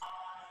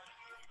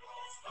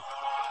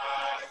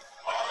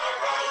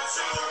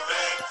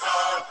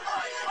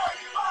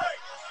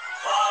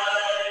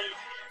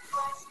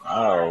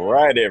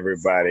right,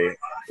 everybody.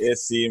 It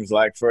seems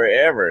like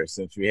forever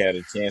since we had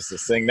a chance to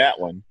sing that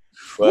one.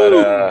 But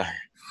Woo.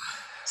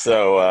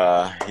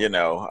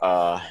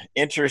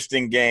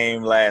 interesting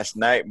game last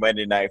night,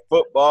 Monday Night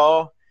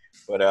Football.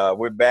 But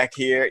we're back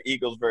here,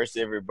 Eagles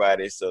versus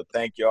everybody. So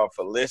thank you all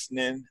for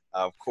listening.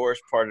 Of course,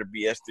 part of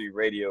the BS3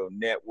 Radio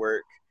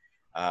Network.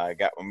 I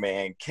got my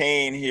man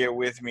Kane here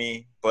with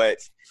me. But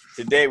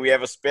today we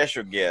have a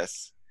special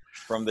guest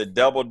from the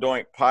Double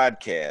Doink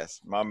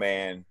podcast, my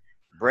man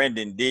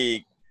Brendan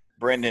Deeg.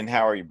 Brendan,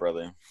 how are you,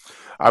 brother?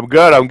 I'm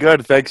good. I'm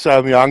good. Thanks,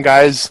 young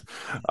guys.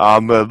 A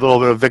little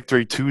bit of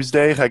Victory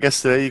Tuesday, I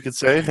guess today you could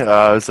say,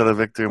 instead of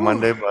Victory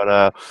Monday.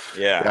 But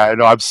Yeah. yeah, I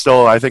know. I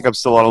think I'm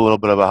still on a little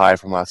bit of a high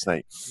from last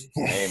night.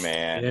 Hey,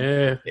 man.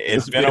 Yeah.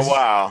 It's been a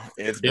while.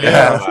 It's been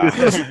Yeah, a while.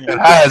 it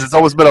has. It's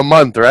almost been a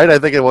month, right? I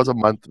think it was a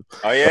month.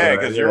 Oh, yeah,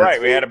 because you're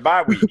right. We had a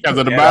bye week. Because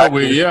of the Yeah. bye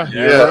week,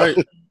 yeah. Right.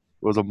 It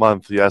was a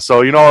month. Yeah.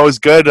 So it was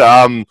good.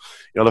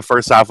 The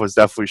first half was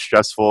definitely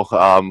stressful.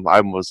 I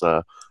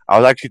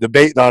was actually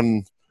debating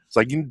on. It's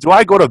like, do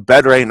I go to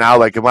bed right now?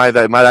 Like, am I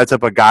that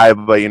type of guy?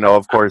 But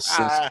of course,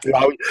 you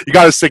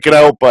got to stick it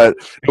out. But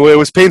it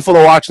was painful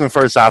to watch in the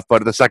first half.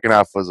 But the second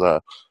half was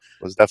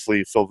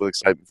definitely filled with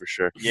excitement for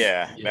sure.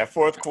 Yeah, that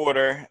fourth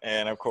quarter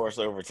and of course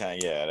overtime.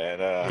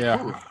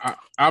 Yeah,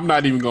 I'm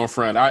not even going to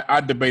front.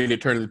 I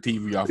debated turning the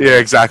TV off. Yeah,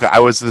 exactly. I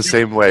was the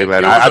same way,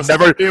 man.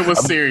 It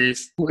was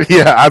serious.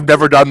 Yeah, I've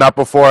never done that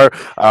before,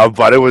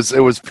 but it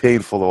was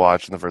painful to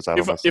watch in the first half.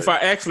 If I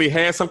actually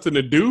had something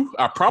to do,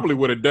 I probably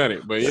would have done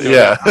it. But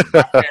yeah,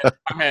 I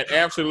had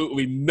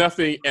absolutely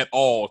nothing at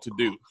all to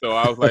do. So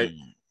I was like,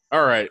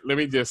 all right, let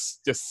me just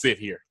sit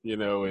here,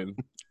 and.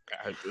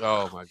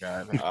 Oh my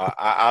God!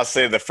 I'll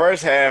say the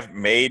first half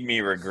made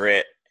me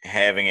regret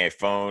having a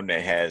phone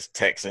that has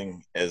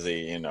texting as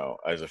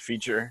a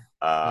feature.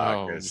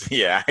 I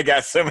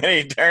got so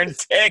many darn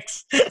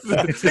texts.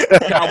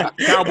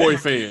 Cowboy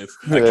fans.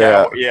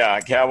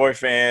 Cowboy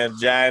fans,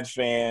 Giants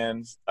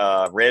fans,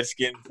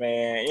 Redskin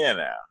fan.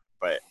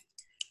 But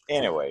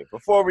anyway,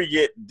 before we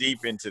get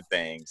deep into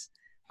things,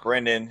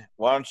 Brendan,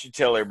 why don't you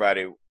tell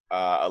everybody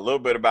a little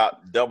bit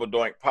about Double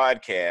Doink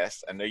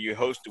podcast? I know you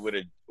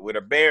hosted with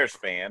a Bears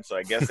fan, so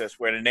I guess that's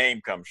where the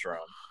name comes from.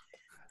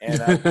 And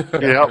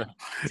tell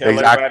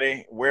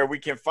everybody where we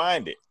can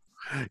find it.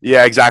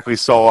 Yeah, exactly.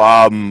 So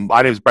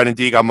my name is Brendan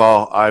Deeg. I'm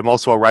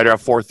also a writer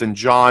at Fourth and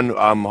John.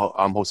 I'm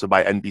hosted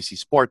by NBC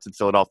Sports in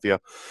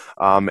Philadelphia,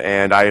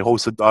 and I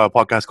host a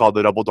podcast called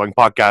the Double Doink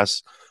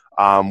Podcast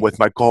with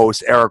my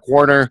co-host Eric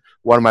Warner,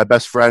 one of my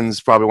best friends,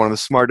 probably one of the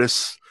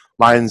smartest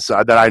minds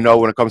that I know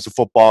when it comes to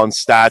football and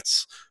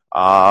stats.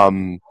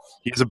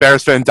 He's a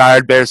Bears fan,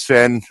 diehard Bears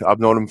fan. I've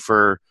known him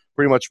for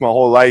pretty much my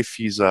whole life.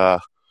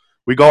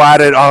 We go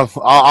at it off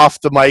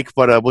the mic,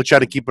 but we'll try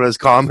to keep it as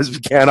calm as we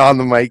can on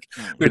the mic.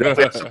 We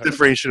definitely have some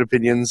differentiating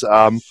opinions.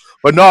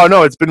 But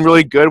no, it's been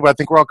really good. I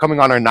think we're all coming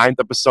on our 9th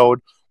episode.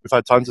 We've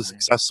had tons of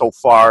success so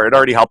far. It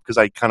already helped because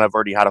I kind of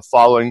already had a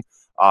following.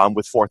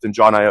 With Fourth and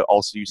John, I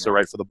also used to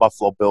write for the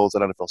Buffalo Bills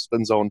at NFL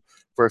Spin Zone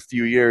for a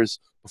few years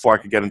before I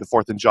could get into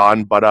Fourth and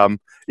John. But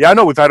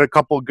we've had a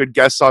couple of good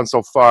guests on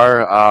so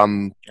far.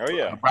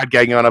 Brad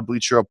Gagnon of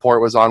Bleacher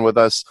Report was on with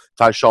us.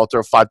 Ty Schalter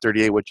of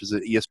 538, which is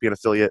an ESPN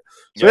affiliate.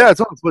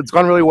 So it's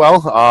gone really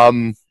well.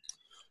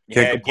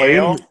 Can't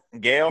complain.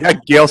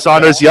 Gail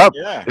Saunders. Yep.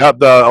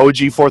 The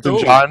OG Fourth and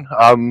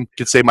John.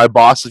 Could say my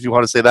boss if you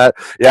want to say that.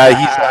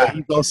 Yeah,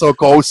 he's also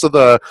co-host of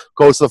the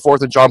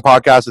Fourth and John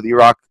podcast with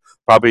E-Rock.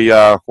 Probably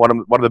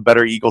one of the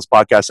better Eagles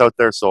podcasts out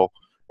there. So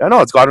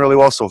it's gone really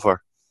well so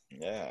far.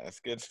 Yeah, that's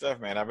good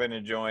stuff, man. I've been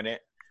enjoying it.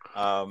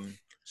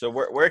 So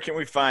where can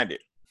we find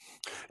it?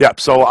 Yeah,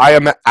 so I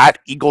am at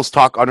Eagles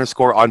Talk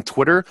 _ on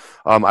Twitter.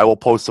 I will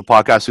post the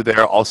podcast through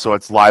there. Also,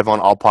 it's live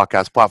on all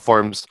podcast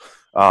platforms,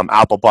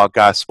 Apple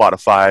Podcasts,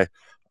 Spotify,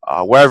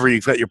 wherever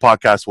you get your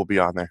podcast will be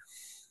on there.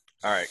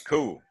 All right,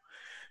 cool.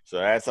 So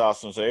that's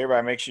awesome. So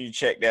everybody make sure you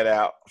check that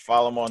out.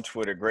 Follow them on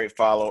Twitter. Great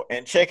follow.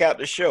 And check out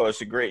the show.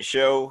 It's a great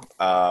show.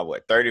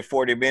 30,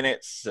 40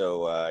 minutes.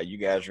 So you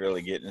guys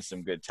really getting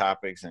some good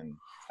topics. And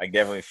I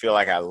definitely feel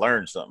like I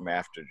learned something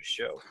after the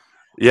show.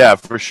 Yeah,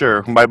 for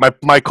sure.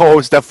 My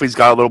co-host definitely's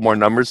got a little more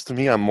numbers to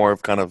me. I'm more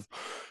of kind of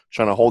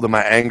trying to hold in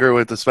my anger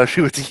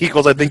especially with the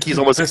Eagles. I think he's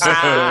almost but it's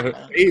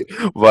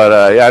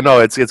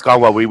gone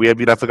well. We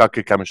definitely got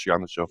good chemistry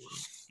on the show.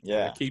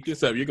 Yeah, keep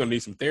this up. You're gonna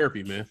need some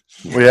therapy, man.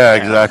 Yeah,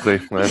 exactly.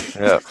 Man.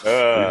 Yeah,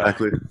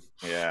 exactly.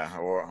 Yeah,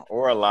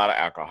 or a lot of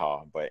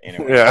alcohol. But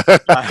anyway, yeah,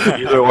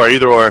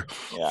 either or.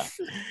 Yeah.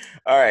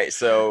 All right,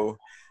 so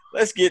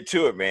let's get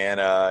to it, man.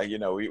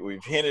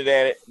 We've hinted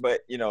at it,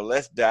 but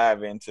let's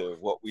dive into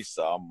what we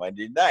saw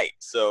Monday night.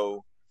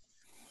 So,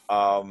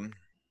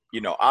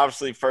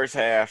 obviously first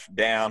half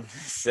down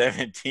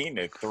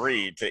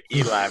 17-3 to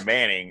Eli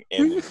Manning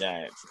and the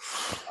Giants.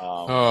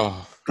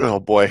 Oh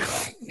boy.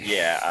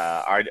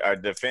 Yeah, our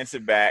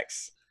defensive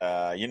backs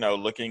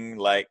looking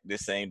like the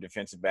same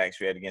defensive backs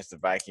we had against the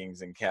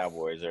Vikings and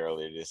Cowboys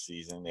earlier this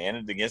season,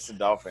 and against the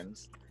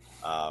Dolphins.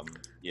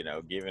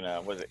 Giving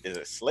is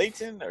it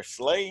Slayton or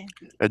Slay?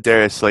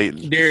 Darius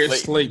Slayton.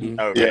 Darius Slayton.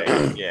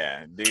 Okay,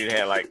 yeah. Dude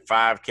had like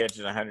 5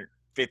 catches,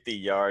 150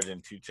 yards,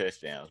 and 2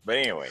 touchdowns. But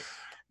anyway,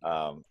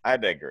 I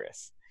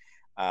digress.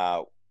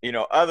 Other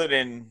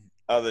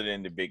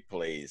than the big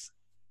plays,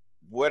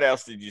 what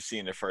else did you see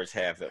in the first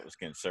half that was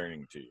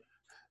concerning to you?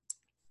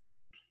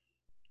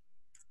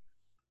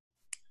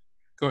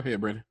 Go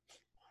ahead, Brandon.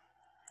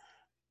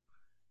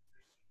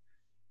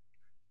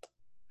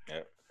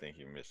 Yep, I think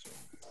you missed me.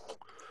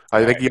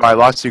 I think I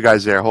lost you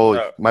guys there. Holy,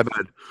 my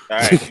bad. All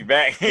right, you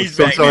back? He's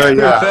so back. Sorry,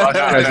 yeah, I lost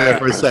you guys there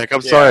for a sec.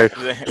 I'm sorry.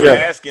 We're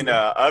asking,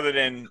 other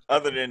than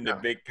the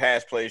big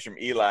pass plays from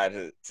Eli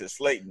to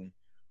Slayton,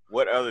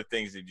 what other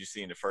things did you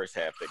see in the first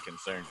half that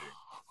concerned you?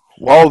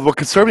 Well, what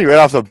concerned me right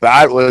off the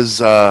bat was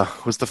the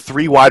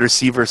 3 wide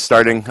receivers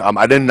starting.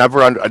 I didn't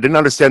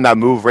understand that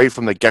move right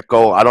from the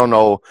get-go. I don't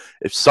know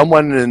if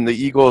someone in the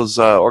Eagles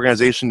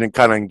organization didn't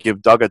kind of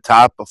give Doug a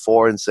tap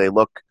before and say,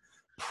 look,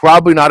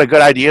 probably not a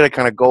good idea to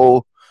kind of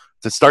go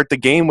to start the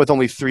game with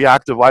only 3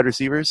 active wide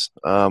receivers.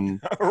 Right.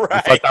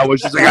 I thought that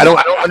was just like I don't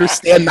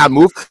understand that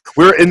move.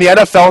 We're in the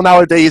NFL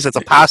nowadays. It's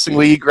a passing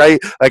league, right?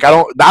 Like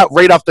that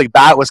right off the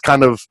bat was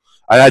kind of.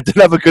 I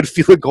didn't have a good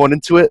feeling going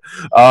into it.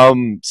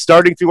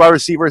 Starting 3 wide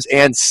receivers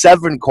and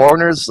 7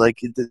 corners, like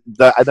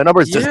the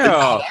numbers just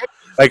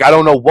like I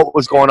don't know what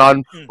was going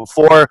on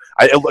before.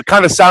 It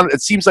kind of sounded.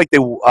 It seems like they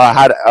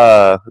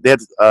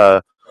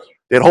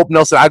had hoped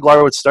Nelson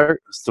Aguilar would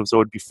start, so it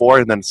would be 4,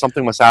 and then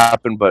something must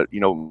happen. But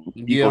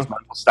Eagles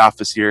medical staff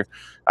this year,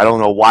 I don't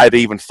know why they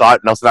even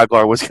thought Nelson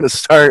Aguilar was going to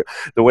start.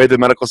 The way the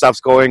medical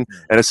staff's going,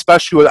 and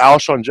especially with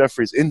Alshon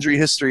Jeffrey's injury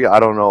history, I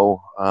don't know.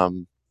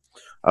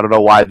 I don't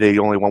know why they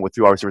only went with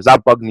 3 wide receivers.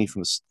 That bugged me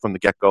from the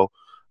get-go.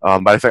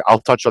 But I think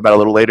I'll touch on that a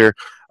little later.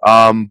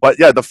 But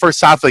yeah, the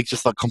first half, like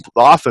just the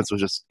offense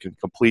was just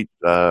complete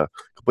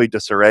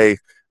disarray.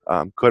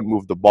 Couldn't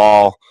move the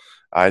ball.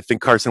 I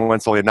think Carson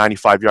Wentz only had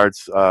 95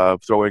 yards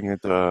throwing in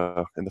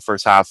the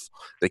first half.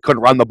 They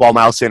couldn't run the ball.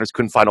 Miles Sanders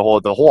couldn't find a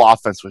hole. The whole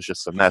offense was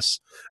just a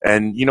mess.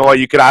 And you know what?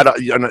 You could add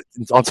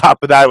on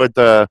top of that with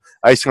the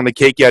icing on the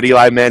cake. You had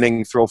Eli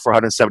Manning throw for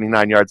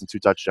 179 yards and 2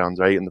 touchdowns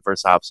right in the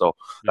first half. So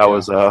that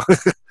was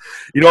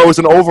it was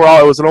an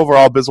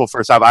overall abysmal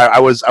first half.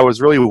 I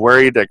was really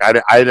worried. Like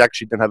I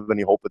actually didn't have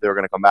any hope that they were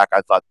going to come back.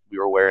 I thought we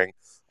were wearing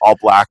all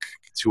black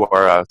to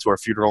our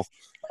funeral.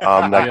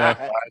 I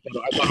thought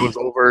it was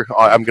over.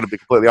 I'm going to be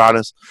completely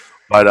honest,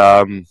 but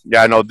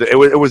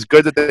it was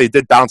good that they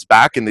did bounce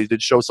back and they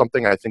did show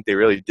something. I think they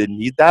really did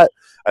need that.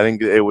 I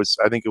think it was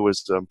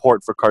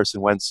important for Carson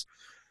Wentz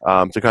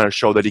to kind of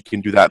show that he can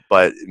do that.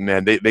 But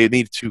man, they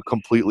need to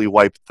completely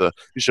you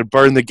should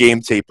burn the game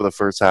tape of the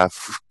first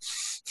half.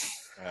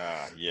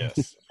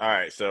 Yes. All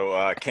right.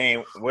 So,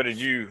 Kane, what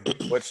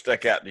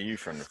stuck out to you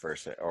from the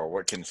first half, or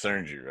what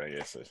concerned you? I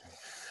guess.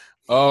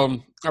 I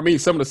mean,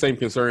 some of the same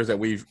concerns that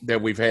we've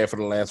had for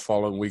the last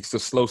following weeks. The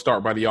slow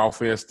start by the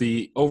offense,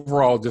 the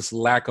overall just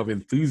lack of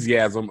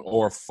enthusiasm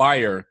or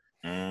fire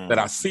that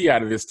I see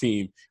out of this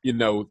team.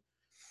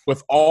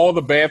 With all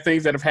the bad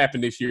things that have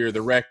happened this year,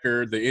 the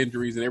record, the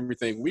injuries, and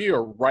everything, we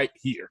are right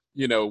here.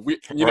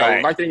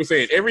 Like they were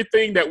saying,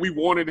 everything that we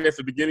wanted at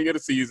the beginning of the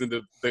season,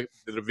 the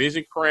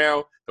division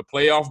crown, the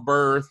playoff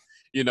berth,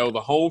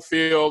 the home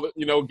field,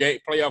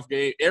 playoff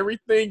game,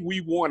 everything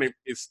we wanted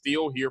is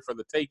still here for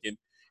the taking.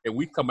 And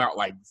we come out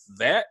like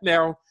that.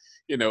 Now,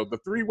 the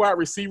 3 wide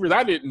receivers,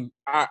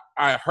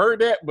 I heard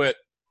that, but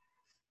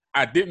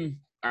I ain't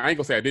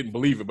gonna say I didn't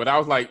believe it, but I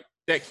was like,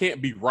 that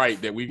can't be right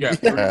that we got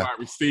 3 wide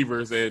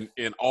receivers and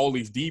all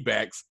these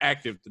D-backs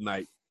active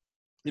tonight.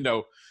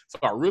 So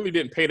I really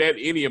didn't pay that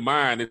any of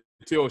mind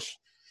until,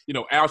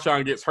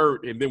 Alshon gets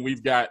hurt, and then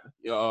we've got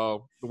the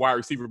wide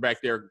receiver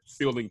back there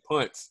fielding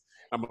punts.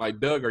 I'm like,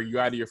 Doug, are you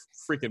out of your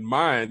freaking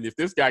mind? If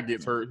this guy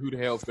gets hurt, who the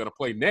hell's going to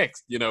play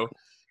next, You're going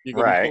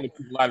to be pulling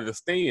people out of the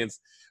stands.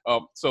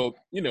 So,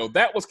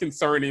 that was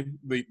concerning,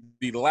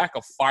 the lack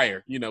of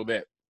fire, and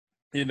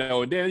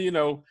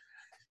then,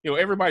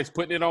 everybody's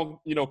putting it on,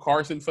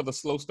 Carson for the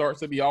slow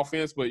starts of the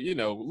offense. But,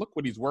 look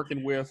what he's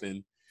working with.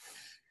 And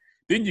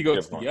then you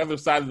go to the other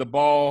side of the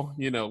ball.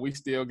 We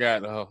still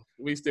got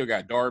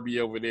Darby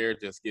over there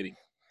just getting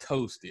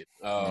toasted.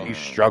 He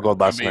struggled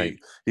last night.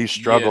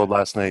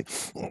 Last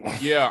night.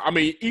 Yeah, I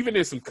mean, even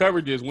in some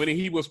coverages when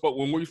we were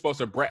supposed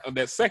to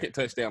that second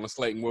touchdown to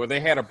Slayton, where they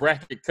had a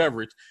bracket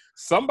coverage,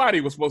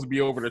 somebody was supposed to be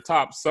over the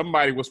top,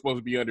 somebody was supposed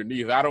to be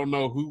underneath. I don't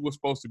know who was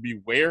supposed to be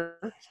where,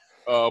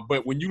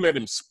 but when you let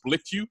him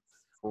split you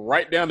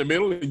right down the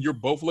middle and you're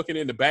both looking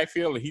in the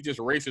backfield and he just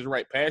races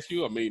right past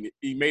you, I mean,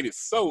 he made it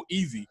so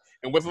easy.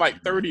 And with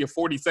like 30 or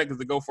 40 seconds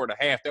to go for the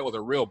half, that was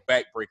a real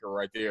backbreaker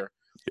right there.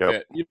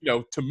 Yep.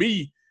 That, to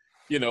me,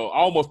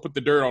 almost put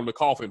the dirt on the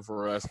coffin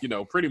for us.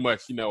 Pretty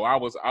much. I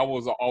was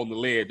on the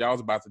ledge. I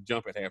was about to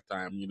jump at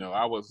halftime.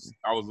 I was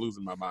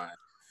losing my mind.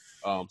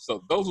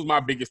 So those were my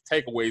biggest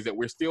takeaways, that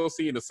we're still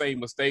seeing the same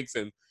mistakes,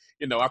 and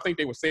I think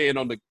they were saying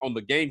on the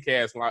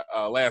GameCast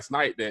last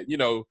night that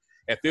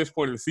at this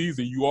point in the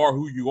season you are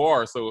who you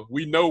are. So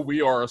we know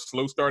we are a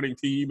slow starting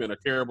team and a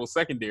terrible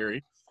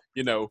secondary.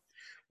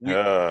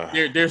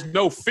 There's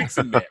no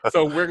fixing that.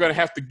 So we're going to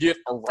have to get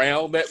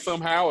around that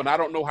somehow. And I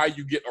don't know how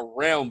you get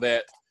around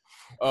that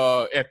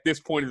at this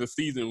point of the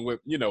season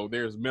with,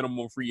 there's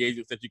minimum free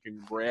agents that you can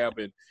grab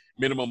and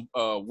minimum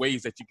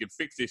ways that you can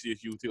fix this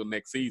issue until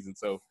next season.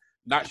 So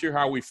not sure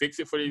how we fix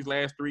it for these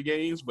last 3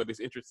 games, but it's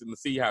interesting to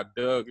see how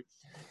Doug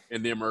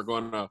and them are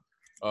going to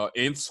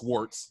and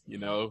Schwartz,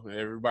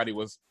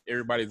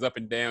 everybody's up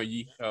and down,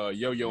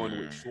 yo-yoing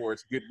with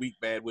Schwartz, good week,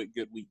 bad week,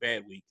 good week,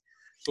 bad week.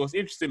 So it's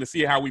interesting to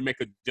see how we make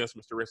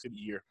adjustments the rest of the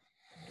year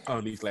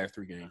on these last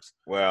 3 games.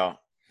 Well,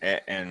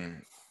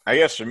 and I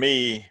guess for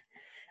me,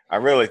 I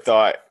really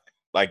thought,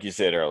 like you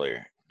said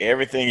earlier,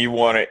 everything you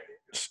wanted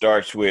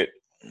starts with,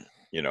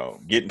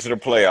 getting to the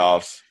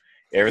playoffs.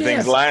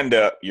 Everything's lined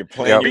up. You're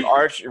playing your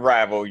arch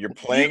rival. You're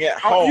playing at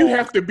home. You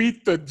have to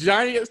beat the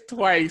Giants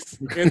twice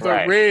and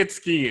the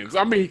Redskins.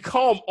 I mean,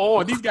 come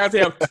on. These guys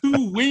have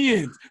 2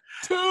 wins.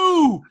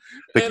 2.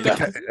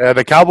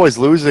 The Cowboys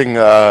losing.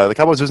 The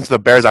Cowboys losing to the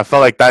Bears. I felt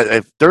like that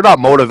if they're not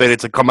motivated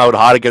to come out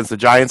hot against the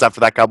Giants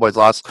after that Cowboys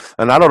loss,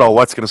 and I don't know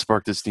what's going to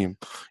spark this team.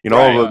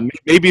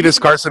 Maybe this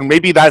Carson.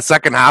 Maybe that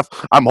second half.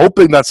 I'm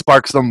hoping that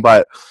sparks them.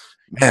 But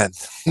man,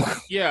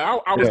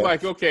 I was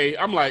like, okay.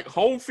 I'm like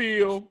home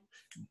field.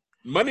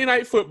 Monday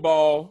Night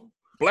Football,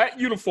 black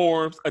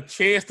uniforms, a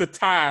chance to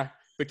tie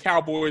the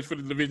Cowboys for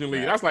the division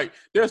lead. I was like,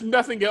 there's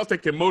nothing else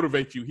that can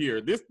motivate you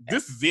here. This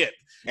is it.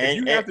 And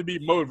you have to be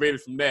motivated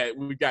from that.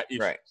 We got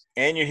issues. Right.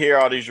 And you hear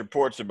all these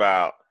reports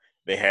about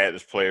they had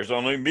this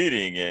players-only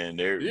meeting and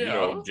they're,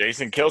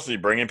 Jason Kelsey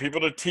bringing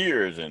people to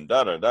tears and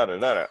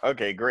da-da-da-da-da.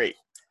 Okay, great.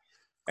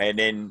 And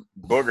then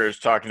Booger's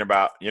talking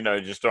about, you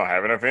just don't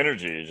have enough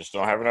energy. You just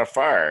don't have enough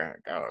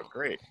fire. Oh,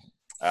 great.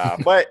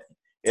 But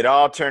it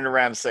all turned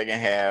around the second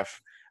half.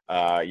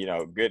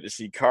 Good to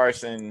see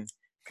Carson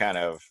kind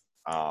of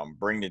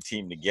bring the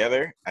team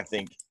together. I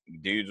think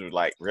dudes were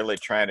like really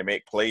trying to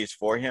make plays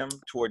for him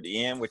toward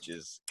the end, which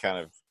is kind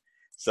of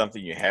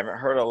something you haven't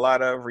heard a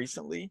lot of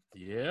recently.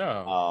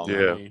 Yeah.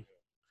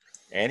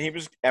 And he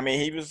was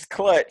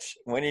clutch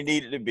when he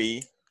needed to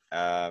be.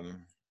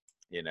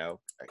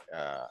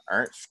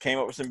 Ernst came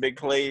up with some big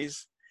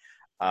plays.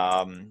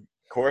 Of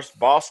course,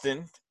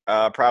 Boston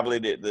probably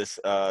did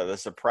the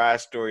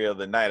surprise story of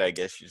the night, I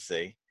guess you'd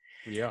say.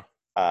 Yeah.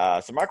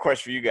 So my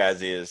question for you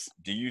guys is,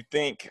 do you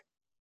think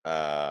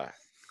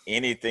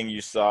anything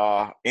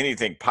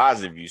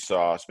positive you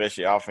saw,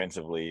 especially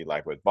offensively,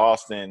 like with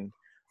Boston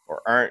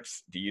or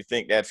Ernst, do you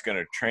think that's going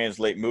to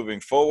translate moving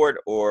forward,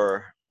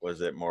 or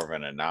was it more of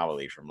an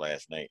anomaly from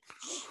last night?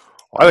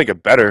 I think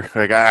it better.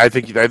 I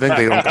think they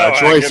don't have a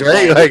choice,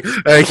 right?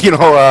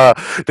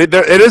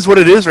 It is what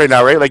it is right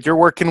now, right? Like you're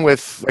working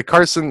with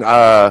Carson.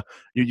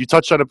 You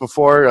touched on it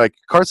before. Like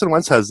Carson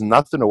Wentz has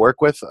nothing to work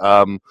with.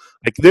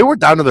 They were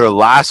down to their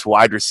last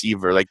wide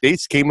receiver. Like they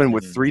came in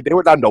with 3. They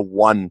were down to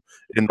 1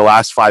 in the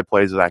last 5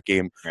 plays of that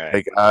game.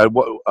 Right.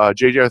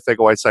 JJ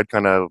Arcega-Whiteside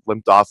kind of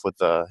limped off with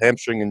a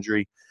hamstring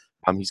injury.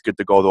 He's good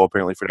to go though,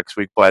 apparently for next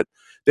week. But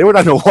they were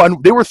down to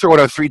 1. They were throwing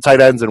out 3 tight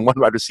ends and 1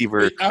 wide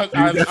receiver. I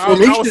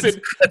was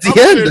sitting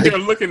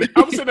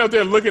out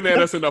there looking at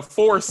us in a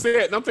 4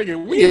 set, and I'm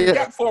thinking we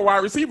got 4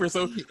 wide receivers.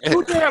 So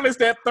who the hell is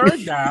that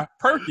third guy,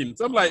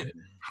 Perkins? I'm like,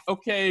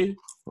 okay,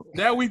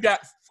 now we got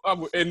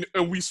and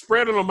we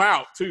spreading them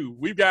out too.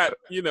 We've got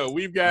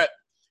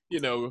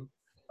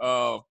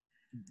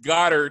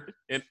Goddard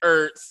and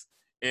Ertz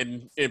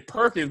and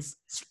Perkins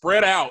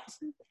spread out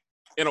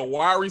in a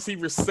wide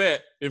receiver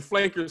set and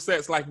flanker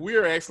sets, like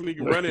we're actually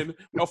running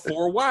a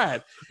 4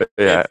 wide.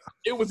 Yeah. And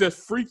it was just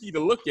freaky to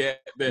look at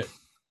that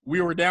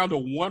we were down to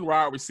 1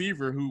 wide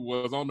receiver who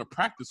was on the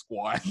practice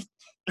squad.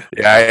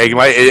 Yeah,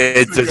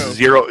 it's just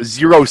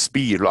zero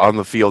speed on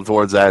the field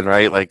towards that end,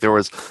 right? Like there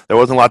wasn't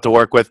a lot to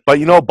work with. But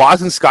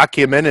Boston Scott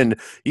came in and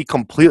he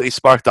completely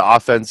sparked the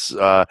offense.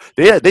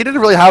 They didn't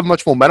really have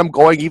much momentum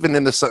going even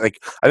in the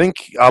I think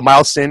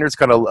Miles Sanders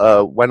kind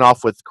of went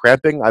off with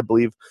cramping, I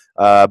believe,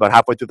 about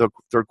halfway through the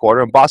third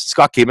quarter, and Boston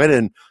Scott came in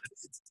and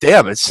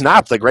damn, it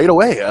snapped right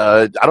away.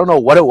 I don't know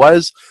what it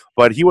was,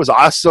 but he was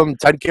awesome.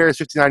 10 carries,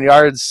 59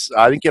 yards.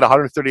 I think he had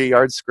 138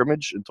 yards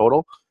scrimmage in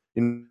total.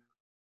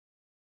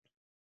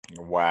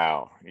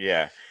 Wow.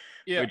 Yeah.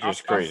 Which is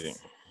crazy.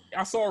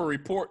 I saw a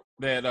report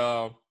that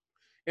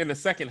in the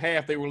second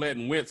half they were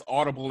letting Wentz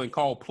audible and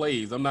call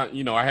plays. I'm not,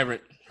 I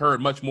haven't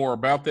heard much more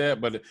about that,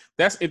 but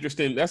that's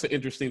interesting. That's an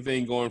interesting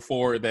thing going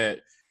forward that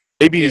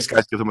maybe these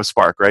guys give them a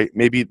spark, right?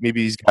 Maybe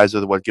these guys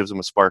are what gives them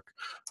a spark.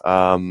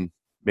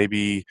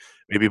 Maybe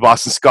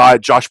Boston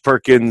Scott, Josh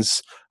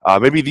Perkins,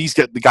 maybe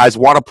the guys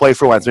want to play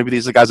for Wentz. Maybe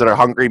these are the guys that are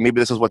hungry.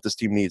 Maybe this is what this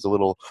team needs, a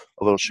little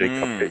shake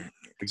up.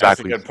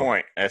 Exactly. That's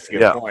a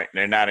good point.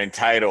 They're not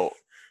entitled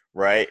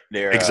right?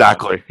 They're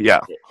Exactly. Yeah.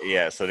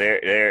 yeah. So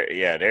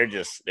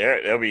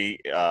they'll be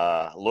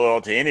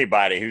loyal to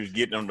anybody who's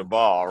getting them the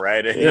ball,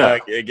 right? And Yeah.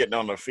 getting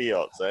on the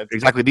field. So that's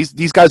Exactly.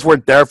 These guys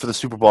weren't there for the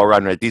Super Bowl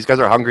run, right? These guys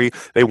are hungry.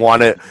 They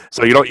want it.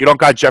 So you don't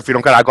got Jeffrey, you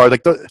don't got Aguilar.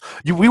 Like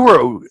we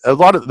were a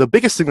lot of the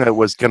biggest thing that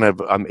was kind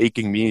of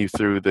aching me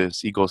through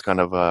this Eagles kind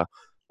of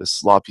this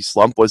sloppy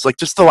slump was like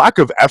just the lack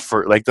of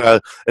effort. Like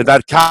that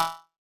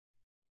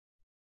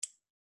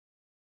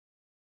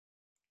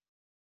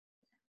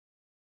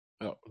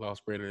Oh,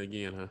 lost Brandon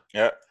again, huh?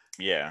 Yep.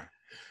 Yeah.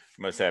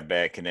 Must have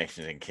bad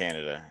connections in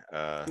Canada.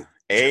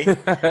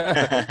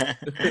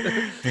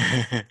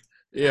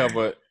 Yeah,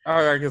 but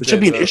I guess there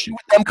should be an issue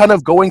with them kind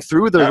of going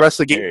through the rest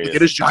of the game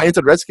against Giants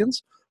and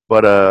Redskins.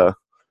 But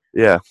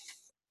yeah.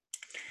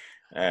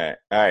 All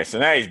right. So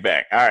now he's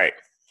back. All right.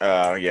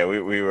 Yeah,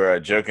 we were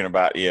joking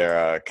about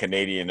your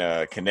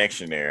Canadian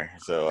connection there.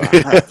 So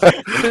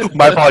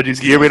my apologies.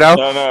 Can you hear me now?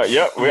 No.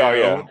 Yep. We are.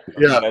 Yeah.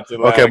 Yeah.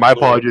 Okay. My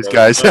apologies,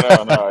 guys. No.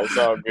 It's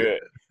all good.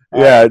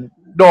 Yeah.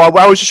 No,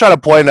 I was just trying to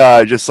point.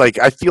 Just like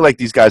I feel like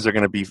these guys are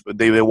going to be.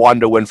 They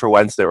wanted to win for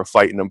Wentz. They were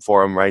fighting them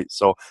for him, right?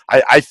 So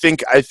I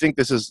think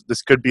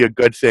this could be a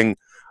good thing.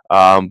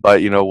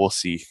 But we'll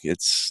see.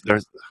 It's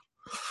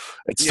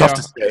tough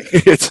to say.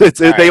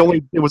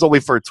 It was only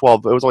for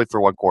 12. It was only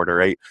for one quarter,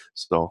 right?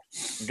 So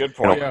good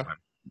point.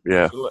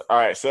 Yeah. So, all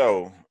right.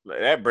 So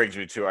that brings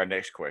me to our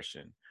next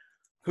question.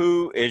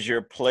 Who is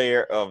your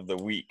player of the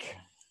week?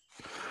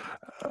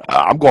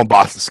 I'm going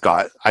Boston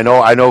Scott. I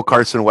know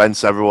Carson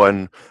Wentz.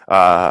 Everyone's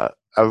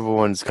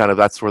kind of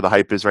that's where the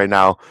hype is right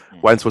now.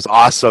 Wentz was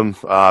awesome.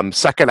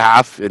 Second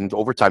half in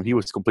overtime, he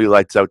was completely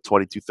lights out.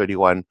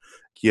 22-31.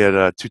 He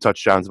had 2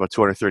 touchdowns, about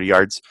 230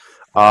 yards.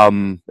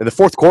 In the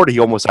fourth quarter, he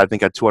almost I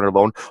think had 200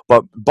 alone.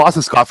 But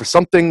Boston Scott for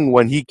something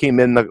when he came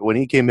in,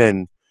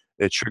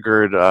 it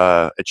triggered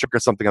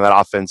something in that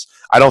offense.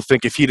 I don't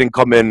think if he didn't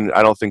come in,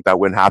 I don't think that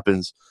win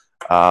happens.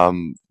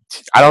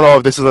 I don't know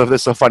if this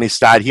is a funny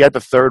stat. He had the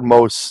third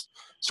most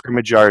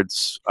scrimmage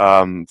yards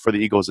for the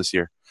Eagles this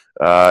year,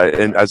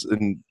 in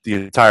the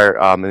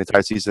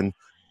entire season.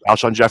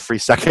 Alshon Jeffrey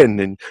second,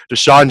 and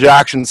Deshaun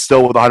Jackson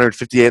still with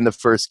 158 in the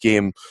first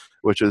game,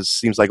 which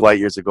seems like light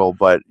years ago.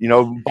 But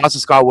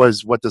Boston Scott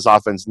was what this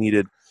offense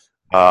needed.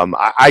 I'm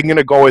going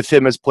to go with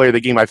him as player of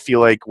the game. I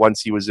feel like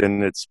once he was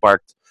in, it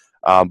sparked.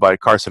 But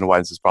Carson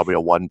Wentz is probably a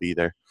 1B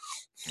there.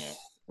 Yeah.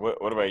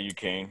 What about you,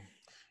 Kane?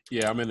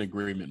 Yeah, I'm in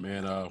agreement,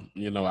 man.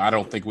 I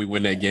don't think we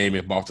win that game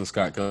if Boston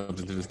Scott comes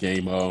into this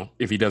game.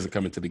 If he doesn't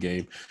come into the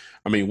game,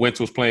 I mean,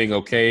 Wentz was playing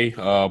okay,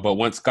 but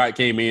once Scott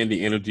came in,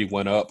 the energy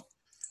went up.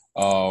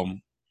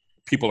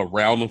 People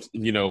around him,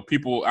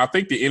 I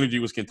think the energy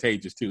was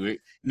contagious too.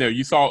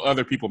 You saw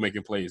other people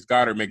making plays.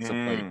 Goddard makes a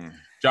play.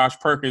 Josh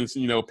Perkins,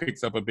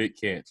 picks up a big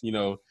catch.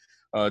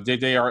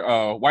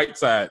 JJ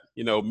Whiteside,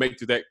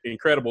 makes that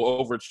incredible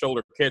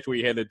over-shoulder catch where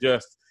he had to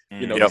adjust.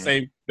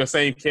 The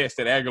same catch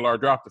that Aguilar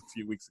dropped a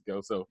few weeks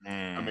ago. So,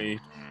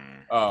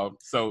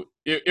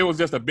 it was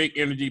just a big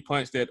energy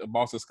punch that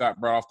Boston Scott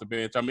brought off the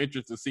bench. I'm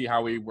interested to see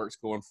how he works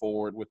going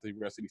forward with the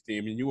rest of his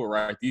team. And you were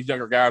right; these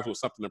younger guys with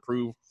something to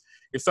prove.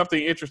 It's something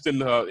interesting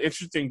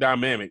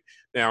dynamic.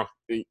 Now,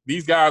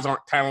 these guys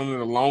aren't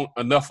talented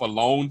enough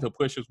alone to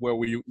push us where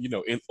we,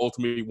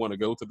 ultimately want to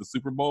go to the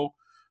Super Bowl.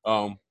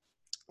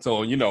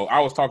 So, I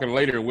was talking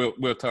later, and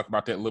we'll talk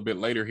about that a little bit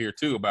later here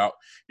too about,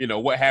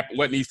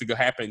 what needs to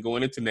happen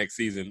going into next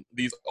season.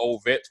 These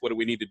old vets, what do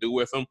we need to do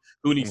with them?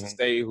 Who needs to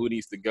stay? Who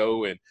needs to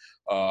go? And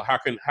how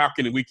can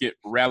we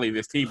rally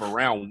this team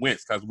around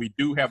Wentz? Because we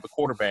do have the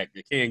quarterback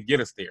that can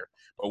get us there,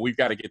 but we've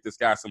got to get this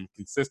guy some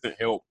consistent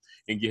help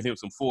and get him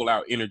some full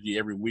out energy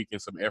every week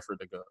and some effort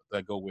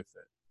to go with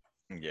it.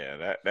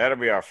 Yeah, that'll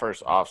be our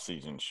first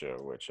off-season show,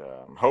 which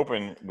I'm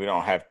hoping we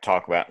don't have to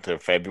talk about until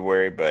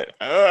February, but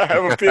I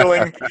have a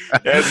feeling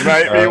that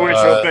might be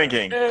wishful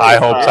thinking. High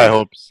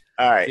hopes.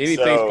 All right.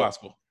 Anything's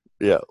possible.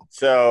 Yeah.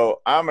 So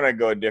I'm going to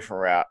go a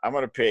different route. I'm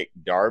going to pick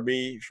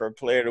Darby for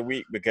player of the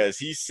week because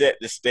he set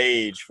the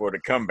stage for the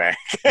comeback.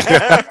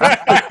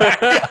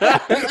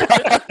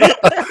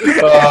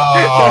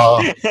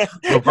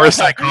 Reverse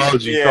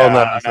psychology.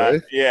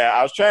 Yeah,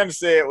 I was trying to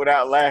say it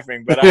without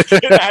laughing, but I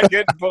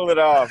couldn't pull it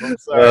off. I'm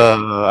sorry.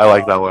 I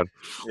like that one.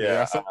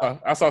 Yeah,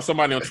 I saw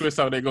somebody on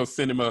Twitter they go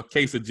send him a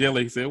case of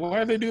jelly. He said, "Well, why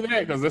did they do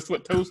that? Because that's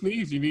what Toast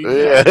needs. You need."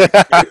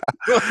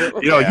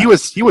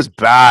 He was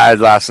bad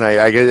last night.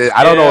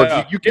 I don't know.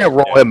 You can't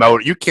roll him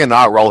out. You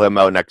cannot roll him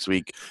out next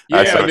week.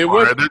 Yeah,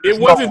 it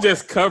wasn't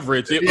just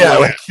coverage.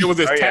 It was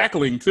his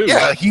tackling too.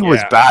 Yeah, he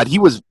was bad. He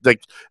was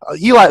like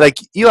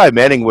Eli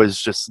Manning was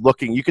just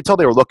looking. You could tell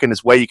they were looking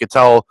his way. You could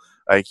tell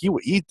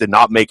he did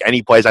not make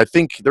any plays. I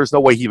think there's no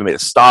way he even made a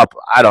stop.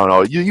 I don't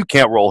know. You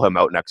can't roll him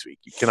out next week.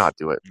 You cannot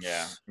do it.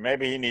 Yeah,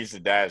 maybe he needs to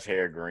dye his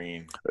hair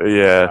green.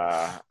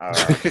 Yeah.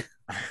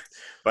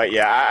 But,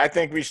 yeah, I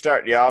think we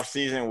start the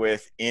offseason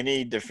with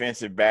any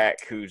defensive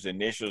back whose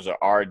initials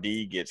are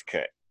RD gets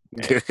cut.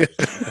 Yeah,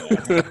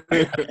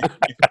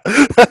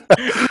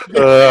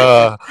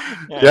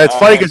 it's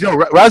funny because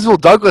Rasmus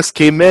Douglas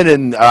came in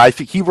and I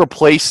think he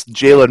replaced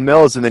Jalen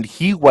Mills, and then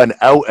he went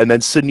out, and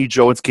then Sidney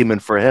Jones came in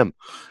for him.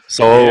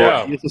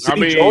 So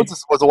Sidney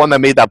Jones was the one that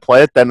made that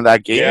play at the end of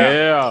that game.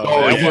 Yeah, so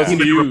that was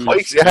huge.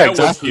 That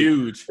was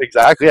huge.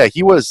 Exactly. Yeah,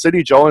 he was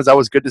Sidney Jones. That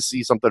was good to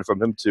see something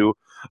from him too.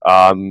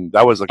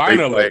 That was a great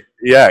play.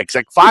 Yeah,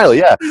 exactly. Finally,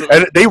 yeah.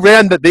 And they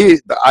ran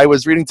I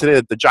was reading today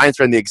that the Giants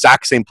ran the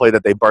exact same play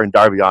that they burned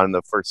Darby on in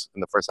the first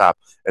half.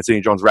 And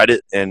Sidney Jones read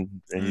it and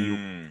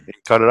he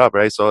cut it up,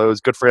 right? So it was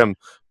good for him.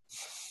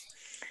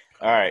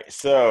 All right,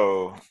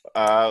 so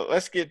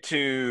let's get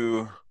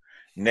to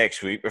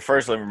next week. But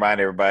first, let me remind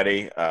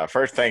everybody,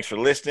 first, thanks for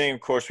listening.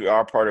 Of course, we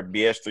are part of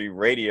BS3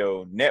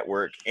 Radio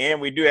Network,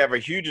 and we do have a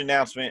huge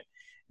announcement.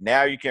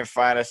 Now you can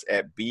find us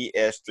at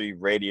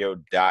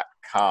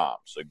bs3radio.com.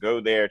 So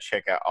go there,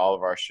 check out all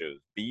of our shows,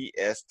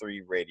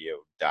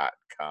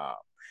 bs3radio.com.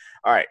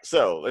 All right,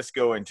 so let's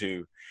go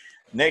into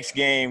next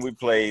game. We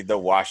play the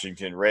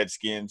Washington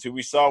Redskins, who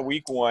we saw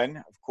week 1.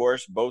 Of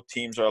course, both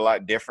teams are a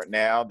lot different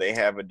now. They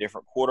have a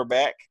different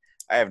quarterback.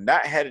 I have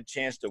not had a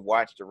chance to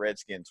watch the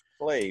Redskins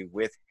play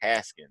with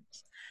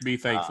Haskins. Be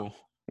thankful.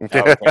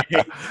 Okay.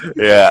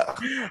 Yeah.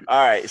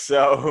 All right.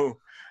 So,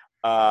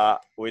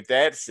 with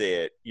that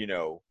said,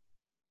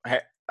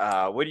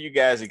 what do you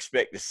guys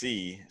expect to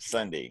see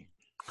Sunday?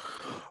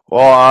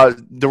 Well,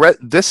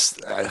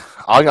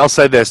 I'll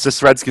say this: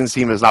 this Redskins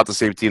team is not the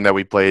same team that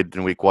we played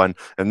in week 1,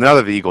 and none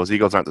of the Eagles.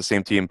 Eagles aren't the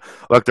same team.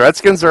 Look, the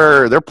Redskins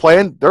they're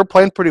playing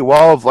pretty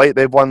well of late.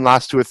 They've won the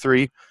last 2 or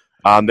 3.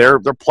 They're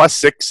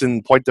 +6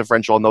 in point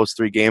differential in those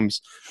 3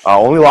 games.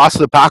 Only lost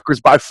to the Packers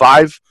by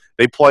 5.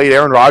 They played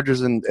Aaron Rodgers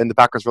and the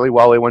Packers really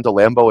well. They went to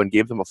Lambeau and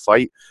gave them a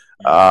fight.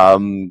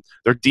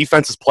 Their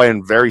defense is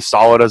playing very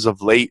solid as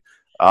of late.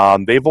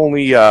 They've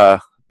only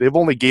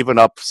given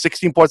up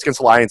 16 points against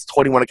the Lions,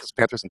 21 against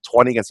the Panthers, and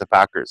 20 against the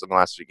Packers in the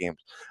last 3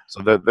 games.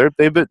 So they've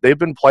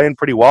been playing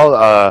pretty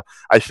well.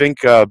 I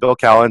think Bill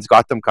Callahan's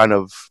got them kind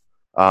of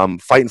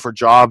fighting for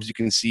jobs. You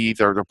can see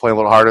they're playing a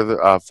little harder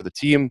for the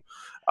team.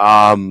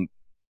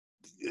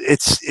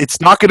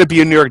 It's not going to be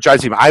a New York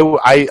Giants team.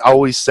 I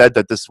always said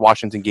that this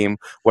Washington game,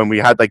 when we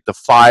had like the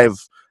five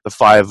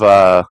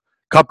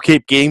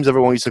cupcake games,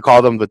 everyone used to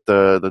call them, with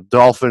the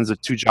Dolphins, the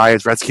 2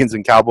 Giants, Redskins,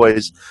 and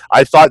Cowboys,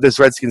 I thought this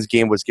Redskins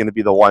game was going to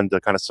be the one to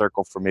kind of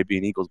circle for maybe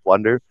an Eagles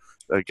blunder.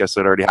 I guess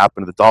it already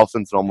happened to the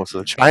Dolphins and almost to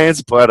the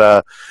Giants,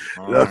 but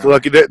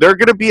look, they're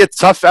going to be a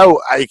tough out.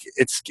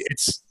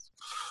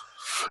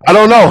 I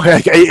don't know.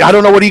 I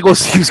don't know what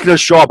Eagles team's going to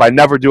show up. I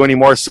never do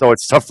anymore, so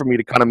it's tough for me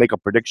to kind of make a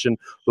prediction.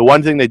 The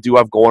one thing they do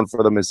have going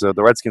for them is the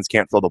Redskins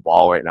can't throw the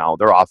ball right now.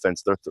 Their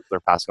offense, their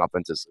passing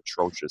offense is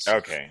atrocious.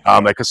 Okay.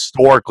 Like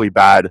historically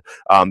bad.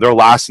 They're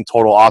last in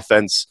total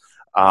offense.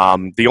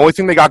 The only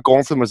thing they got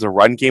going for them is a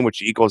run game,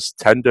 which Eagles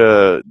tend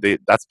to.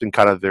 That's been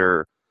kind of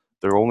their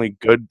only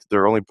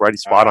bright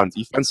spot on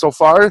defense so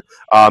far.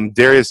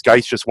 Darius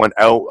Geis just went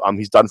out.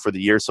 He's done for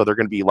the year, so they're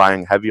going to be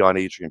relying heavy on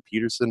Adrian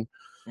Peterson.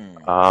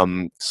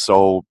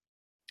 So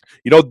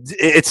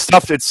it's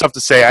tough to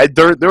say.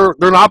 They're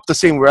not the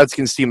same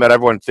Redskins team that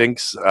everyone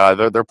thinks.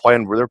 They're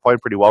playing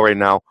pretty well right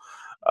now.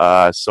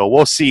 So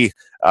we'll see.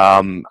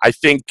 I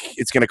think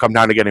it's going to come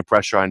down to getting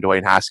pressure on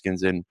Dwayne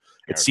Haskins, and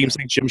it seems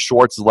like Jim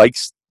Schwartz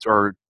likes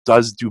or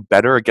does do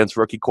better against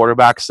rookie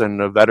quarterbacks than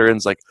the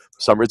veterans. Like,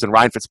 for some reason,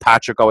 Ryan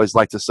Fitzpatrick always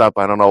liked this up.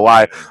 I don't know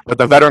why, but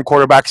the veteran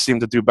quarterbacks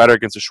seem to do better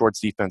against the Schwartz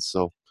defense.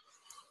 So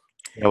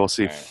yeah, we'll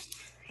see.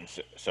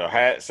 So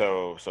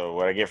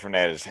what I get from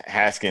that is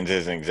Haskins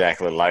isn't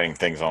exactly lighting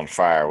things on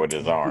fire with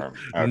his arm.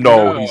 Okay.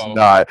 No, he's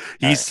not.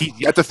 He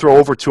had to throw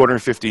over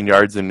 215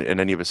 yards in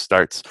any of his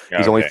starts.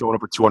 He's only thrown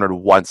over 200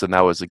 once, and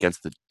that was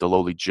against the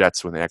lowly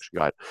Jets when they actually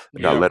got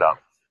lit up.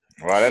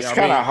 Well, that's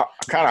kind of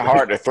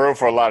hard to throw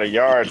for a lot of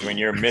yards when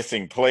you're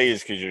missing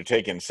plays because you're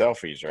taking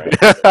selfies, right?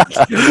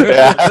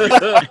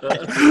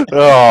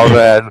 Oh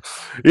man,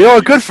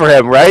 good for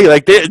him, right?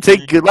 Like,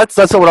 let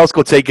someone else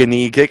go take a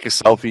knee, take a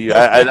selfie.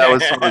 That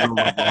was something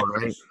right?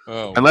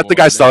 And let the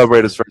guy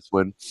celebrate his first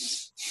win.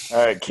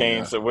 All right, Kane.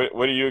 Yeah. So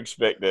what do you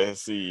expect to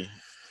see?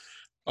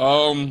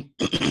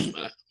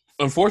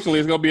 Unfortunately,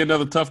 it's going to be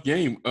another tough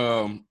game.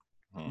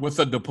 With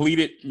our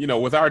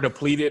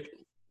depleted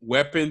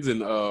weapons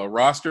and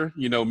roster,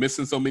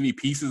 missing so many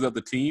pieces of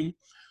the team,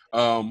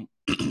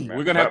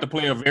 we're going to have to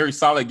play a very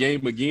solid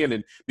game again,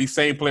 and these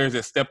same players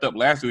that stepped up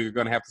last week are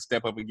going to have to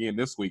step up again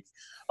this week.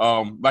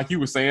 Like you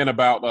were saying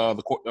about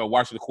the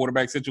Washington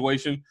quarterback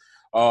situation,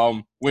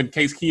 when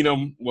Case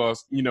Keenum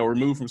was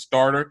removed from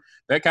starter,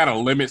 that kind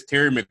of limits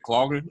Terry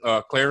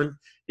McLaurin.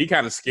 He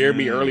kind of scared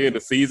me early in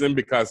the season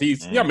because we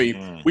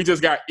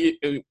just got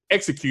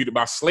executed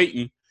by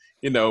Slayton,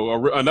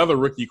 another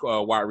rookie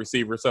wide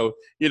receiver. So,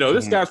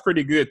 this guy's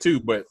pretty good too.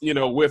 But,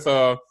 with,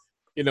 Mr.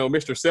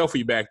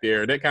 Selfie back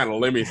there, that kind of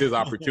limits his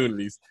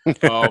opportunities.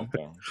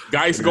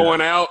 Geis going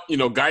out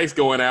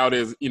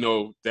is,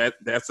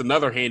 that's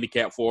another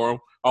handicap for him.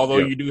 Although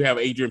you do have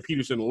Adrian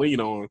Peterson to lean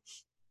on.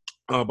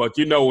 But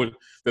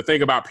the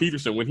thing about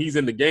Peterson, when he's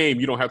in the game,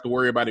 you don't have to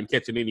worry about him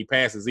catching any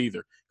passes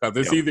either, because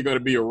it's either going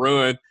to be a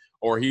run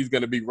or he's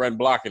going to be run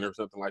blocking or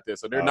something like that.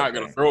 So they're not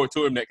going to throw it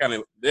to him. That kind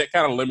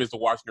of limits the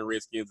Washington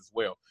Redskins as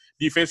well.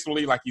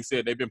 Defensively, like you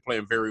said, they've been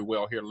playing very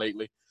well here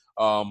lately.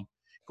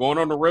 Going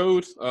on the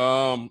road,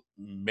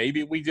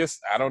 maybe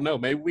I don't know.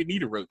 Maybe we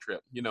need a road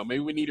trip. Maybe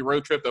we need a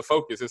road trip to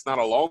focus. It's not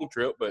a long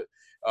trip, but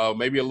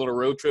maybe a little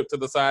road trip to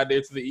the side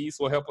there to the east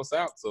will help us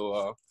out.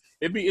 So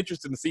it'd be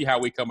interesting to see how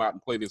we come out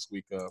and play this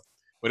week.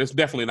 But it's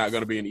definitely not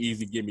going to be an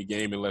easy gimme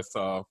game unless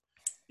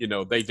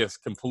they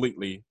just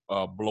completely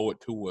blow it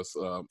to us.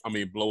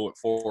 Blow it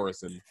for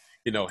us. And,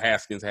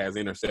 Haskins has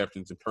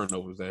interceptions and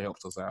turnovers that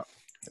helps us out.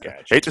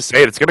 Gotcha. Hate to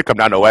say it, it's going to come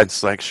down to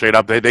Wentz, like straight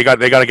up. They got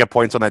to get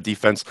points on that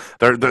defense.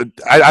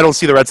 I don't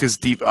see the Redskins'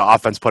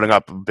 offense putting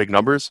up big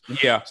numbers.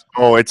 Yeah.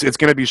 So it's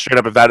going to be straight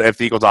up if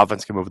the Eagles'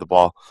 offense can move the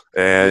ball,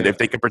 and if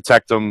they can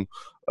protect them.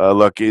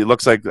 Look, it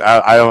looks like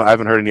I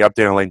haven't heard any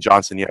update on Lane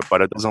Johnson yet,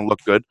 but it doesn't look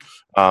good,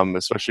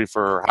 especially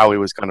for how he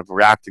was kind of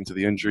reacting to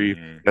the injury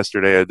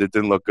yesterday. It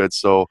didn't look good.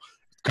 So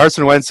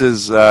Carson Wentz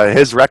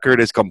his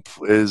record is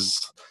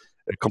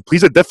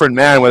he's a different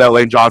man without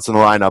Lane Johnson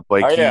in the lineup.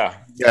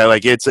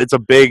 Like, it's a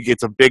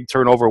big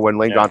turnover when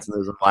Lane Johnson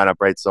is in the lineup,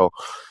 right? So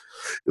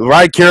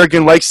Ryan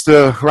Kerrigan likes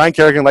to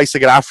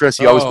get after us.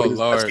 He always plays his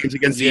best games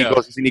against the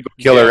Eagles. He's an Eagle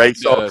killer, right?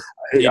 So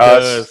he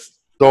does.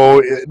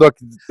 So look,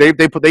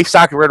 they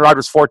sacked Aaron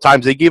Rodgers 4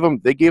 times. They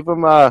peppered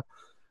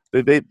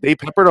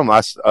him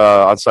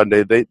on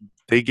Sunday.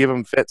 They gave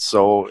him fits.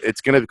 So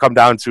it's going to come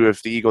down to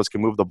if the Eagles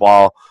can move the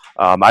ball.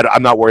 I'm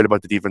not worried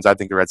about the defense. I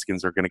think the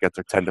Redskins are going to get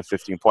their 10 to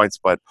 15 points.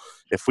 But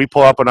if we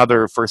pull up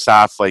another first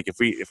half, like if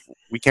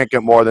we can't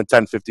get more than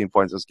 10, 15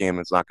 points this game,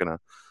 it's not gonna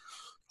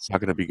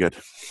be good.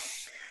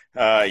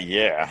 All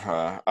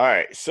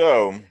right.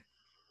 So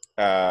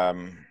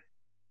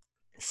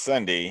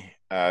Sunday,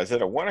 is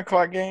it a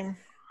 1:00 game?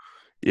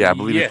 Yeah, I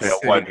believe it's a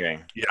 1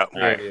 game. Yeah. All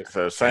right.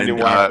 So Sunday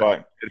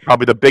 1:00. It's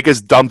probably the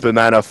biggest dump in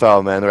the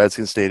NFL, man. The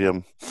Redskins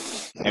Stadium.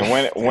 And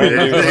when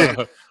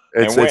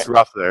it's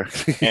rough there.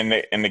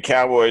 and the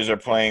Cowboys are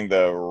playing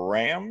the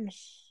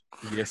Rams.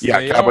 Yes.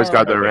 Yeah, Cowboys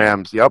got the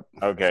Rams. Yep.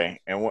 Okay.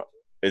 And what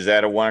is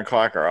that, a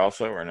 1:00 or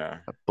also or no?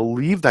 I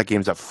believe that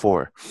game's at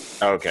 4.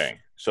 Okay.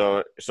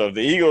 So if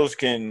the Eagles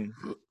can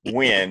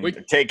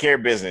win, take care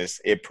of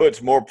business, it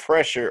puts more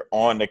pressure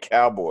on the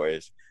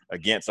Cowboys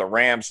against a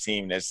Rams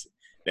team that's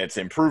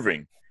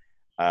improving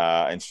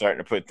and starting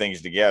to put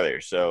things together.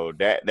 So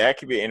that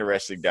could be an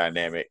interesting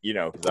dynamic,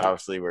 because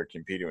obviously we're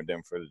competing with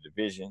them for the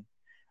division.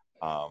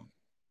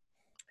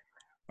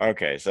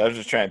 Okay, so I was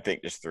just trying to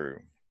think this through.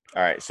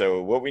 All right,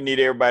 so what we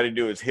need everybody to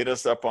do is hit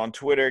us up on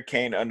Twitter,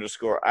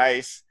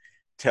 Kane_Ice.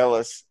 Tell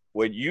us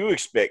what you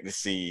expect to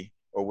see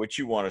or what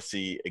you want to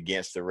see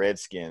against the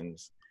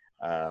Redskins.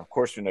 Of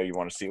course, we know you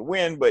want to see a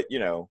win, but, do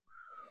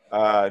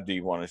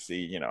you want to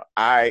see,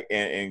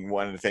 and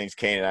one of the things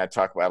Kane and I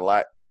talk about a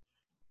lot,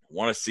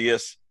 want to see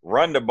us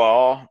run the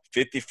ball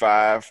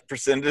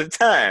 55% of the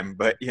time,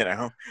 but,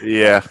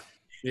 Yeah.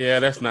 Yeah,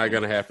 that's not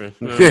going to happen.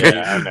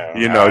 I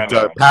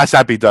know. Pass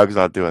happy Doug's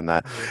not doing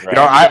that.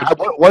 Right.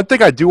 One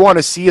thing I do want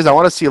to see is I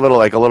want to see a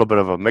little bit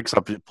of a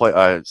mix-up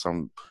play,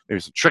 some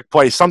trick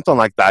play, something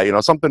like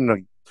that. Something to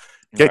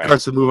get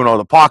Carson moving on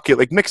the pocket,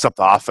 like mix up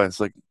the offense.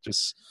 Like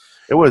it's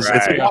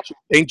like watching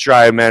ink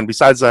dry, man.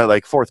 Besides that,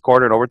 like fourth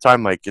quarter and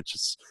overtime, like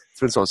it's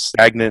been so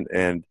stagnant,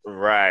 and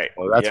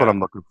that's what I'm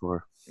looking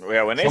for.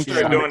 Yeah, when they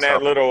started doing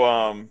that little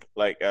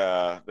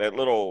that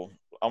little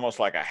almost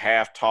like a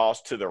half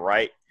toss to the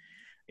right.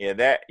 Yeah,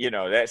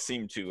 that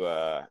seemed to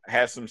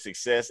have some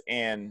success,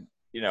 and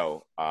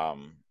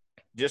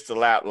just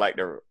allowed like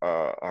the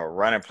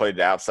run and play to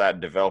the outside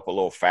develop a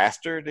little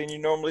faster than you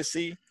normally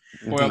see.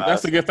 Well,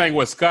 that's the good thing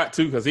with Scott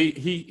too, because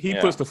he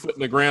puts the foot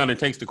in the ground and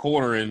takes the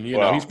corner, and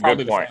he's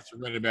probably the fastest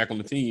running back on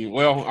the team.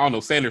 Well, I don't know,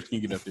 Sanders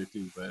can get up there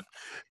too, but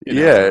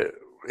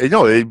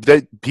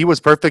he was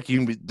perfect.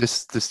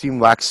 This team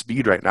lacks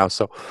speed right now,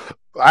 so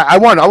I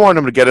want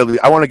him to get it.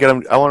 I want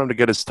him to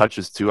get his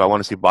touches too. I want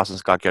to see Boston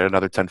Scott get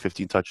another 10,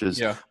 15 touches.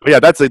 Yeah, but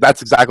yeah, that's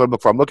exactly what I'm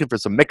looking for. I'm looking for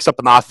some mix up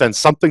in offense,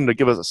 something to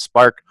give us a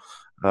spark.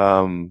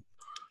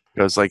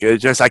 Because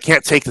I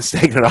can't take the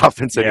stagnant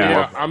offense anymore.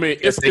 Yeah, I mean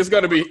it's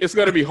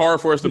gonna be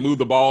hard for us to move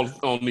the ball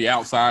on the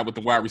outside with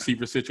the wide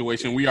receiver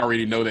situation. We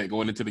already know that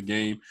going into the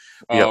game.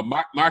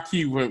 My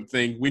key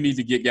thing, we need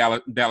to get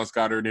Dallas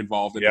Goedert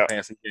involved in the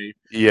passing game.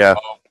 Yeah.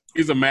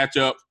 He's a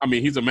matchup. I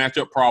mean, he's a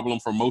matchup problem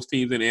for most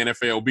teams in the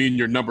NFL, being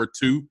your number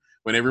 2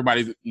 when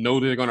everybody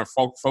knows they're going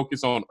to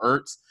focus on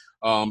Ertz.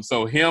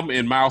 So him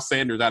and Miles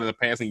Sanders out of the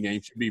passing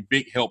game should be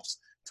big helps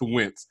to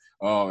Wentz.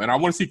 And I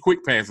want to see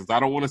quick passes. I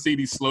don't want to see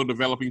these slow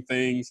developing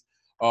things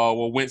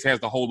where Wentz has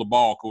to hold the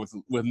ball.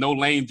 With no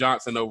Lane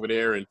Johnson over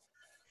there and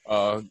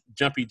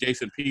jumpy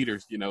Jason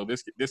Peters,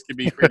 this could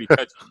be pretty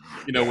touchy,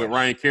 with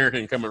Ryan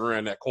Kerrigan coming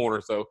around that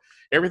corner. So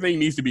everything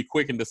needs to be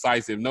quick and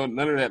decisive. None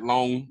of that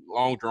long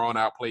drawn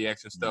out play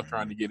action stuff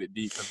trying to get it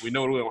deep, because we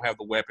know we don't have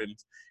the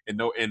weapons, and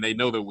they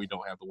know that we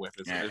don't have the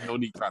weapons. So there's no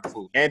need to try to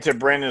fool them. And to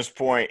Brendan's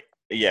point,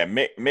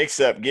 mix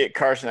up, get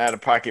Carson out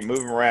of pocket, move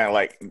him around,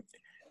 like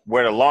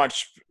where the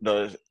launch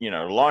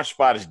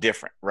spot is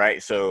different,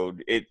 right? So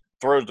it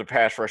throws the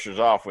pass rushers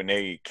off when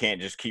they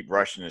can't just keep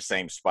rushing the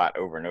same spot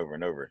over and over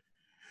and over.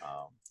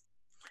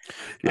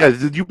 Yeah,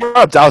 you brought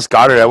up Dallas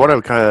Goedert. I want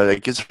to kind of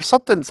like, is there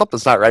something's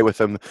not right with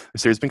him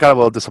this year? It's been kind of a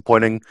little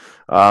disappointing.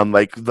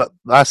 Like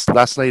last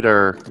night,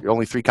 or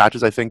only 3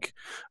 catches, I think.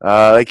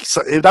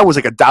 That was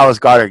like a Dallas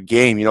Goedert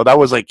game. That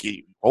was like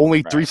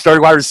only 3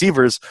 starting wide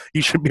receivers.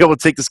 He should be able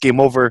to take this game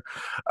over.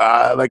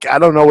 I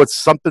don't know.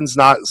 Something's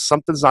not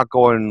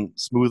going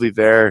smoothly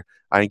there.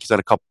 I think he's had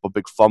a couple of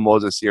big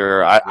fumbles this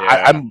year.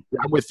 I'm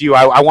with you.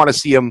 I want to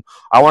see him.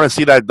 I want to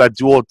see that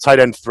dual tight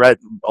end threat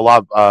a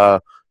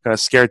lot. Kind of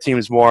scare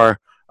teams more.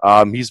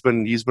 He's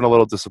been a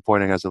little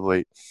disappointing as of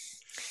late.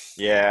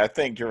 Yeah, I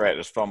think you're right.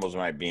 Those fumbles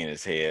might be in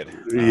his head.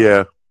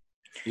 Yeah,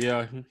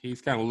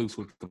 he's kind of loose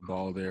with the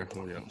ball there.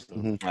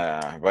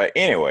 But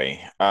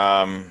anyway,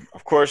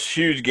 of course,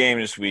 huge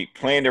game this week.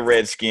 Playing the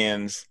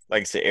Redskins.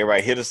 Like I said,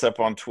 everybody hit us up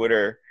on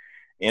Twitter,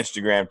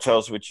 Instagram. Tell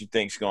us what you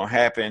think's going to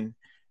happen.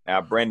 Now,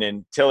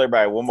 Brendan, tell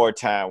everybody one more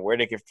time where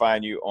they can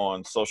find you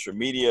on social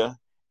media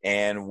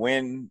and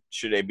when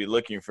should they be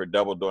looking for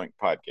Double Doink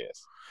Podcast.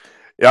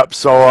 Yep.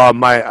 So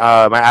my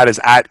ad is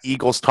at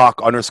Eagles Talk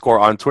 _ on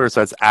Twitter.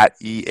 So that's at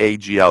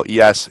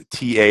EAGLESTALK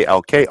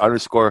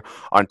 _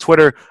 on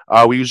Twitter.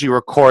 We usually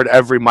record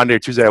every Monday,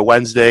 Tuesday, or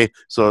Wednesday.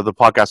 So the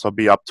podcast will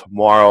be up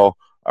tomorrow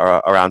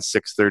around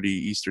 6:30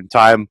 Eastern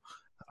time.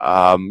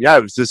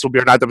 This will be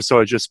our 9th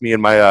episode. Just me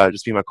and my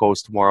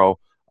co-host tomorrow.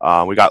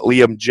 We got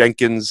Liam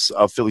Jenkins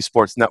of Philly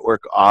Sports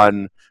Network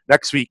on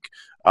next week.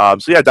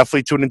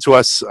 Definitely tune into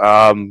us.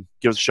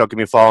 Give us a shout. Give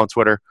me a follow on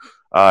Twitter.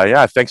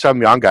 Thanks for having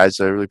me on, guys.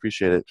 I really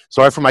appreciate it.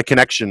 Sorry for my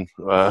connection.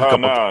 No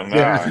problem.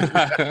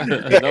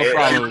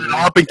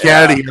 Up in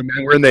Canada, here,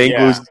 man. We're in the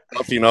igloos and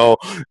stuff.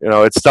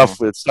 It's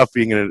tough. It's tough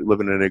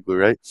living in an igloo,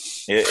 right?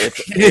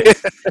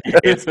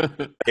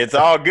 It's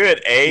all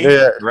good, eh?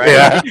 Yeah, right.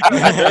 Yeah.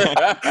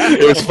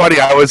 It was funny.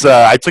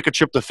 I took a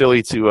trip to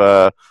Philly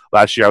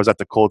last year. I was at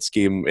the Colts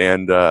game,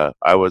 and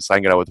I was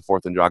hanging out with the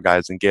 4th and John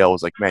guys, and Gail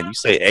was like, "Man, you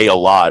say a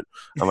lot."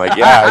 I'm like,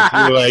 "Yeah,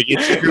 I do." Like,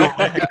 it's true.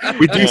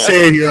 We do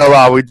say it here a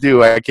lot. We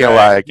do. I can't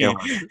lie.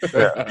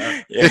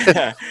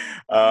 Yeah.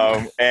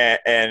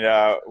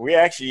 We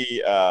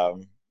actually a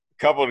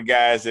couple of the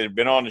guys that have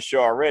been on the show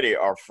already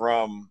are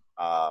from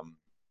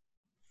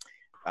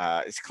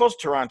it's close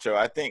to Toronto,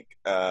 I think.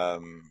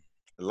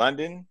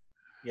 London.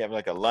 You have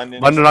like a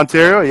London,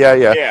 Ontario.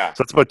 Yeah.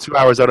 So it's about 2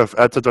 hours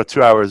about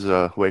 2 hours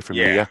away from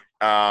me. Yeah.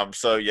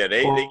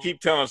 They keep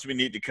telling us we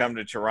need to come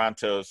to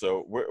Toronto,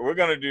 so we're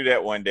gonna do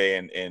that one day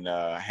and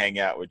hang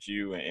out with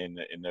you and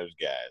those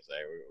guys.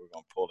 We're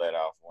gonna pull that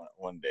off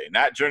one day,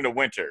 not during the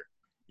winter,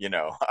 this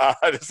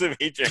will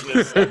be during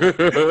the summer.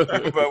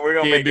 But we're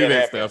gonna make that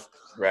happen. Stuff.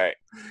 Right?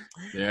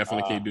 Yeah,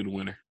 definitely can't do the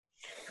winter.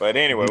 But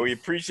anyway, we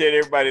appreciate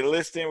everybody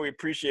listening. We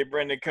appreciate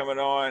Brendan coming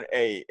on.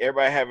 Hey,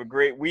 everybody have a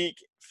great week.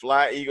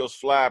 Fly, Eagles,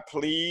 fly.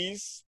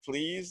 Please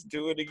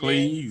do it again.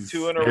 Please.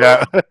 2 in a row.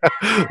 Yeah.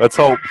 Let's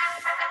hope.